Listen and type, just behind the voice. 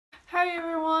Hi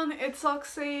everyone, it's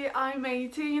Oxy, I'm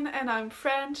 18 and I'm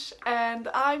French and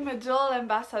I'm a dual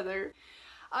ambassador.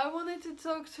 I wanted to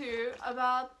talk to you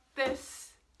about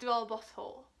this dual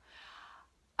bottle.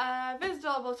 This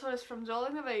dual bottle is from Dual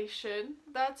Innovation.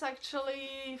 That's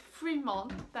actually 3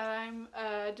 months that I'm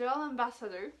a dual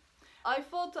ambassador. I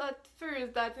thought at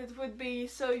first that it would be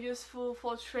so useful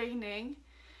for training,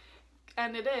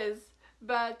 and it is,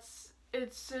 but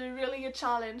it's really a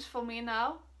challenge for me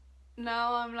now.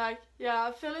 Now I'm like, yeah,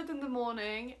 I fill it in the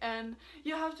morning and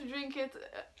you have to drink it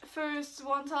first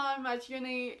one time at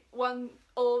uni, one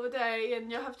all the day,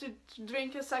 and you have to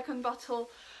drink a second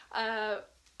bottle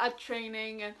at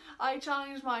training. And I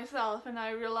challenged myself and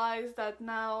I realized that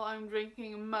now I'm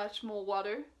drinking much more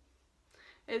water.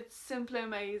 It's simply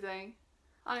amazing.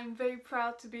 I'm very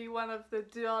proud to be one of the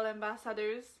dual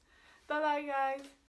ambassadors. Bye bye guys!